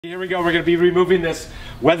Here we go, we're going to be removing this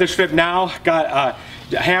weather strip now. Got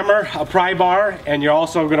a hammer, a pry bar, and you're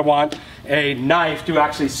also going to want a knife to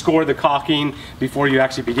actually score the caulking before you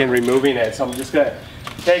actually begin removing it. So I'm just going to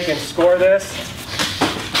take and score this.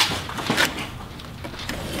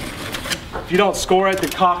 If you don't score it, the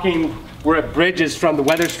caulking where it bridges from the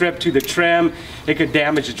weather strip to the trim, it could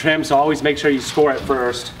damage the trim, so always make sure you score it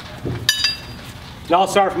first. And I'll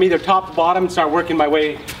start from either top to bottom and start working my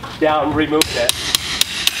way down, removing it.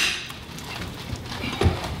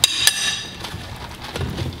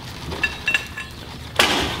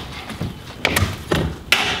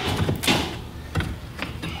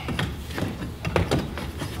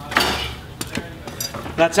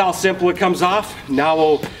 That's how simple it comes off. Now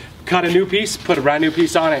we'll cut a new piece, put a brand new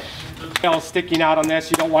piece on it. Nails sticking out on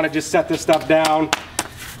this, you don't want to just set this stuff down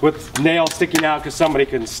with nails sticking out because somebody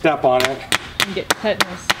can step on it. And get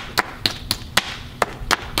tetanus.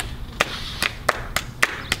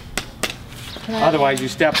 Otherwise you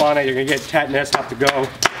step on it, you're going to get tetanus, have to go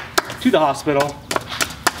to the hospital.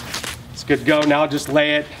 It's good to go. Now just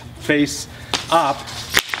lay it face up,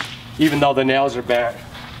 even though the nails are bent.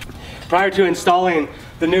 Prior to installing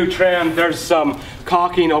the new trim, there's some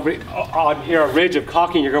caulking over on here, a ridge of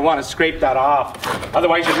caulking. You're going to want to scrape that off.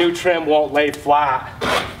 Otherwise your new trim won't lay flat.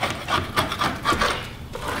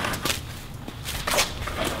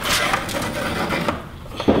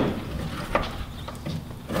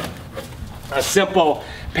 A simple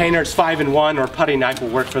painter's 5-in-1 or putty knife will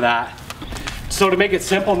work for that. So to make it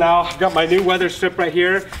simple now, I've got my new weather strip right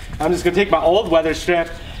here. I'm just going to take my old weather strip.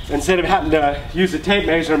 Instead of having to use a tape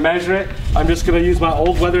measure and measure it, I'm just going to use my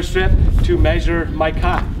old weather strip to measure my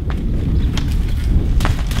cut.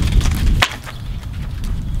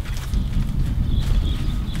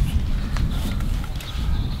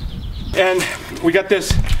 And we got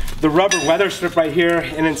the rubber weather strip right here,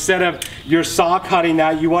 and instead of your saw cutting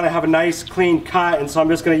that, you want to have a nice clean cut, and so I'm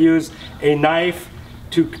just going to use a knife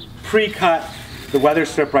to pre-cut the weather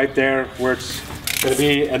strip right there where it's going to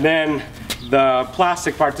be, and then the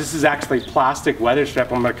plastic part, this is actually plastic weather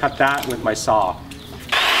strip. I'm going to cut that with my saw.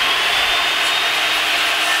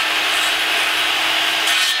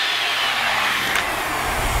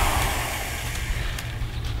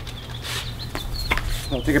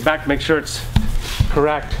 I'll take it back to make sure it's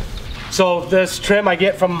correct. So this trim I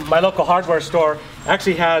get from my local hardware store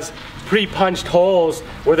actually has pre-punched holes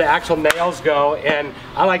where the actual nails go, and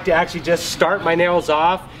I like to actually just start my nails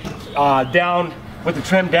off down with the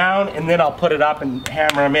trim down, and then I'll put it up and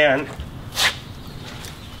hammer them in.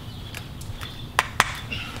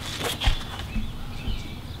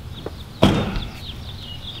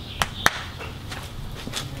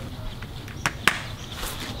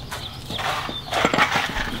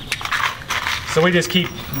 So we just keep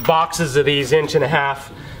boxes of these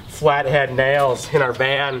 1.5-inch flathead nails in our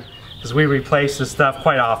van because we replace this stuff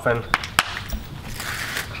quite often.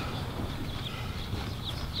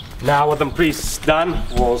 Now with them pre-done,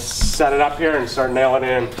 we'll set it up here and start nailing it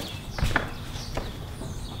in.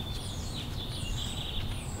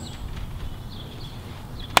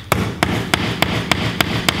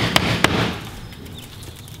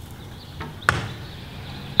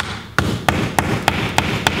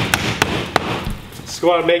 Just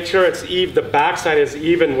want to make sure it's even, the backside is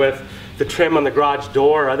even with the trim on the garage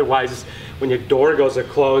door, otherwise when your door goes to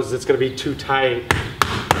close it's going to be too tight.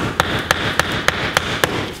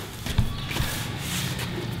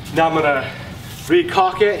 Now I'm going to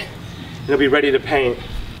re-caulk it, and it'll be ready to paint.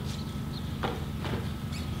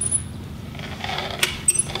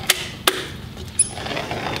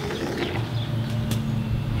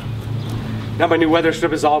 Now my new weather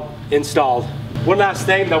strip is all installed. One last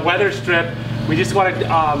thing, the weather strip, we just want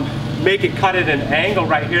to make it cut at an angle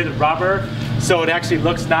right here, the rubber, so it actually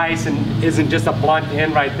looks nice and isn't just a blunt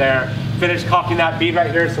end right there. Finished caulking that bead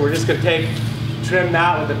right here, so we're just going to trim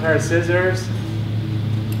that with a pair of scissors.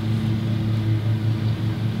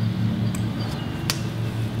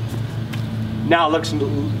 Now it looks,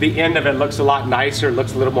 the end of it looks a lot nicer, it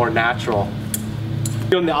looks a little more natural.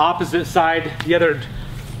 On the opposite side, the other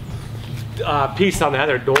piece on the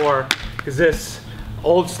other door, because this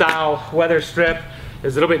old style weather strip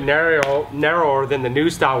is a little bit narrower than the new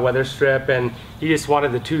style weather strip, and he just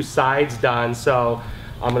wanted the two sides done, so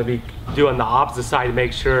I'm going to be doing the opposite side to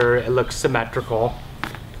make sure it looks symmetrical.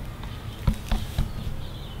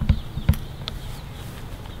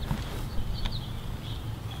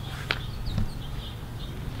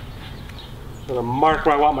 I'm going to mark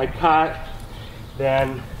where I want my cut,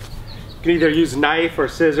 then you can either use a knife or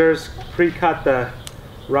scissors, pre-cut the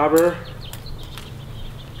rubber.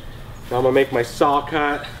 Now I'm going to make my saw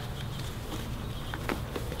cut.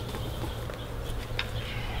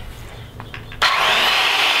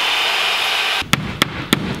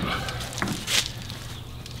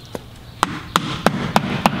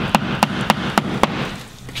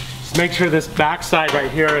 Make sure this back side right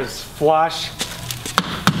here is flush.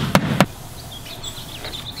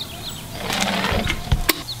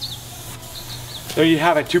 There you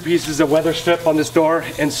have it, 2 pieces of weather strip on this door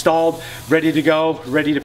installed, ready to go, ready to